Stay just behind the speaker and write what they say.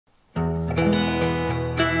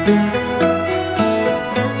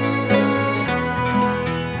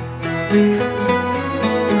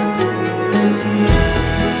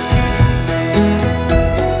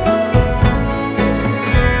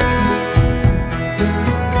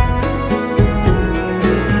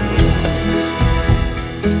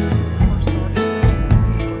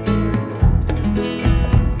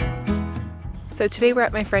So today we're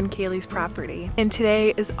at my friend Kaylee's property, and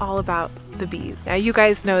today is all about the bees. Now you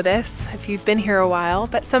guys know this if you've been here a while,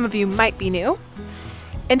 but some of you might be new.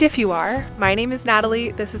 And if you are, my name is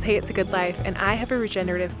Natalie, this is Hey It's a Good Life, and I have a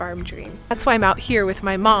regenerative farm dream. That's why I'm out here with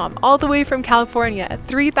my mom, all the way from California,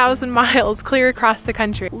 3,000 miles clear across the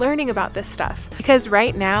country, learning about this stuff. Because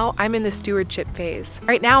right now, I'm in the stewardship phase.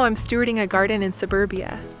 Right now, I'm stewarding a garden in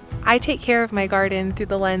suburbia. I take care of my garden through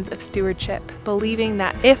the lens of stewardship, believing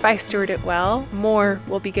that if I steward it well, more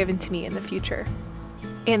will be given to me in the future.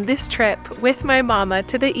 And this trip with my mama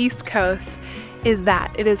to the East Coast is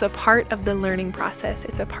that. It is a part of the learning process.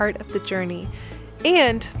 It's a part of the journey.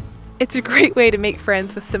 And it's a great way to make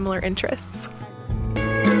friends with similar interests.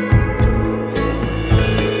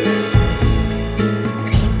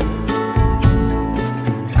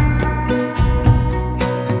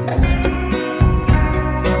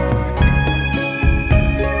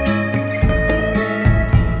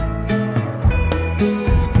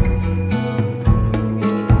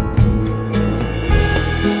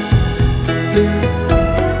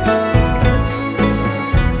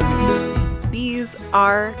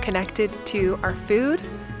 Are connected to our food,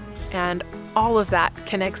 and all of that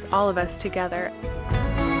connects all of us together.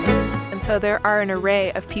 And so there are an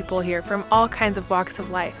array of people here from all kinds of walks of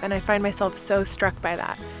life, and I find myself so struck by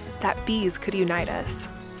that bees could unite us.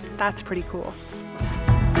 That's pretty cool.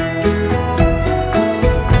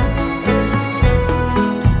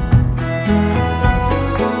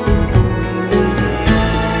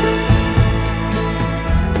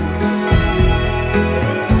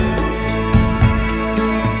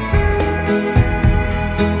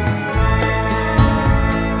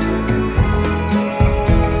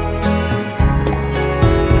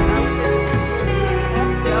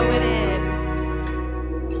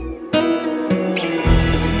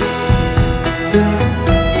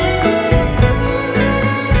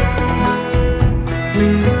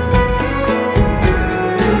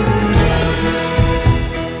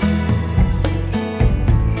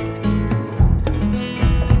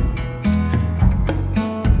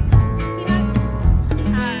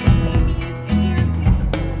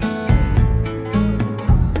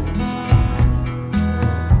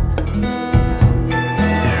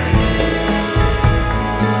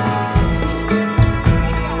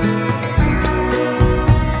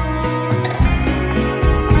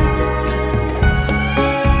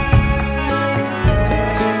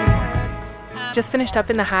 Just finished up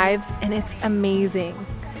in the hives, and it's amazing.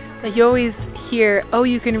 Like, you always hear, oh,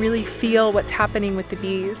 you can really feel what's happening with the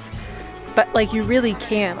bees, but like you really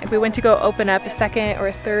can. Like, we went to go open up a second or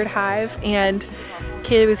a third hive, and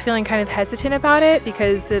Kaylee was feeling kind of hesitant about it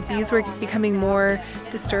because the bees were becoming more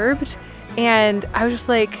disturbed, and I was just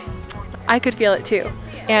like, I could feel it too.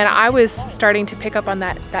 And I was starting to pick up on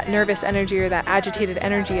that nervous energy or that agitated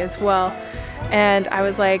energy as well. And I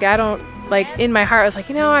was like, in my heart I was like,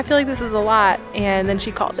 you know, I feel like this is a lot. And then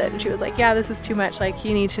she called it, and she was like, yeah, this is too much. Like,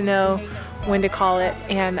 you need to know when to call it,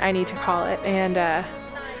 and I need to call it. And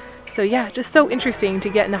so yeah, just so interesting to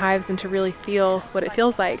get in the hives and to really feel what it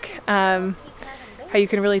feels like. How you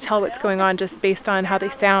can really tell what's going on just based on how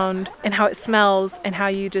they sound and how it smells and how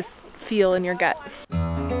you just feel in your gut.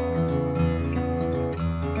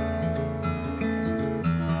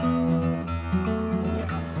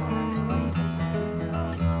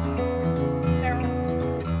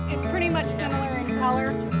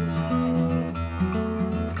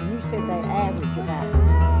 You said they average about.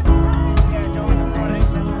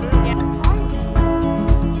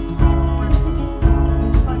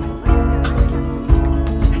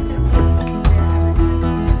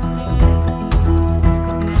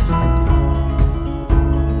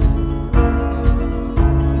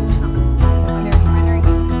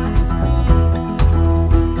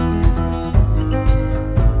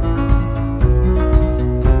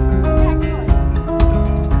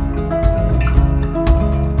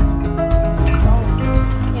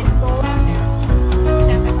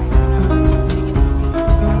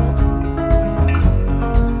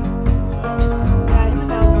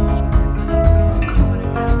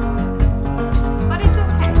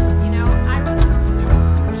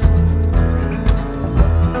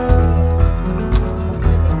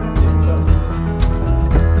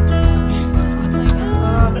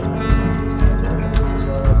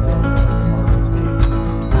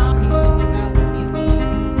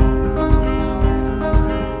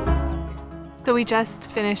 So we just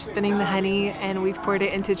finished spinning the honey and we've poured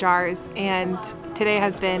it into jars, and today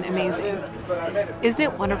has been amazing. Isn't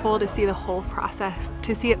it wonderful to see the whole process,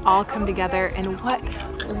 to see it all come together, and what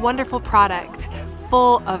wonderful product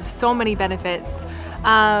full of so many benefits,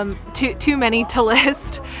 too many to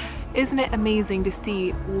list. Isn't it amazing to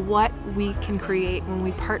see what we can create when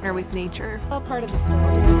we partner with nature? All part of the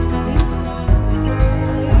story.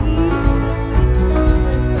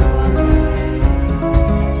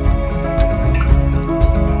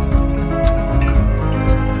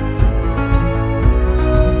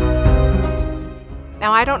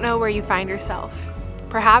 Now, I don't know where you find yourself.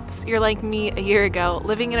 Perhaps you're like me a year ago,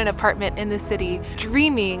 living in an apartment in the city,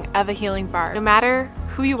 dreaming of a healing farm. No matter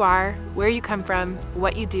who you are, where you come from,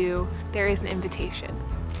 what you do, there is an invitation.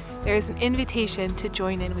 There is an invitation to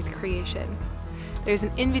join in with creation. There's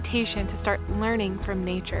an invitation to start learning from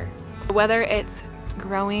nature. Whether it's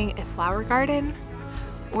growing a flower garden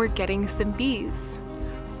or getting some bees,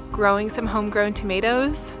 growing some homegrown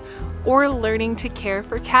tomatoes, or learning to care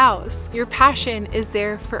for cows. Your passion is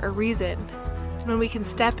there for a reason. When we can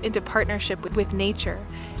step into partnership with nature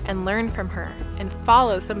and learn from her and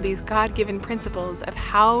follow some of these God-given principles of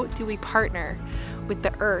how do we partner with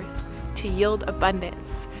the earth to yield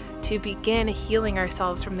abundance, to begin healing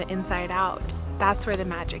ourselves from the inside out, that's where the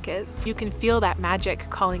magic is. You can feel that magic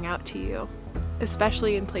calling out to you,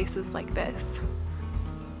 especially in places like this.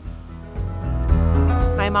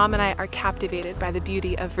 My mom and I are captivated by the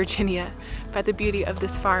beauty of Virginia, by the beauty of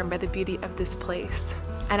this farm, by the beauty of this place.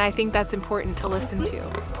 And I think that's important to listen to.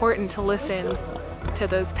 Important to listen to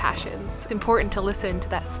those passions. It's important to listen to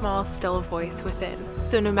that small, still voice within.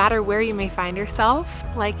 So no matter where you may find yourself,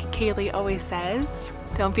 like Kaylee always says,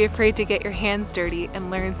 don't be afraid to get your hands dirty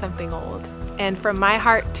and learn something old. And from my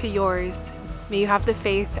heart to yours, may you have the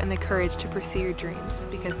faith and the courage to pursue your dreams,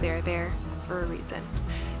 because they are there for a reason.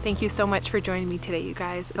 Thank you so much for joining me today, you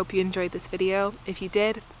guys. Hope you enjoyed this video. If you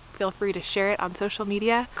did, feel free to share it on social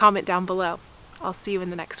media. Comment down below. I'll see you in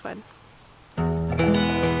the next one.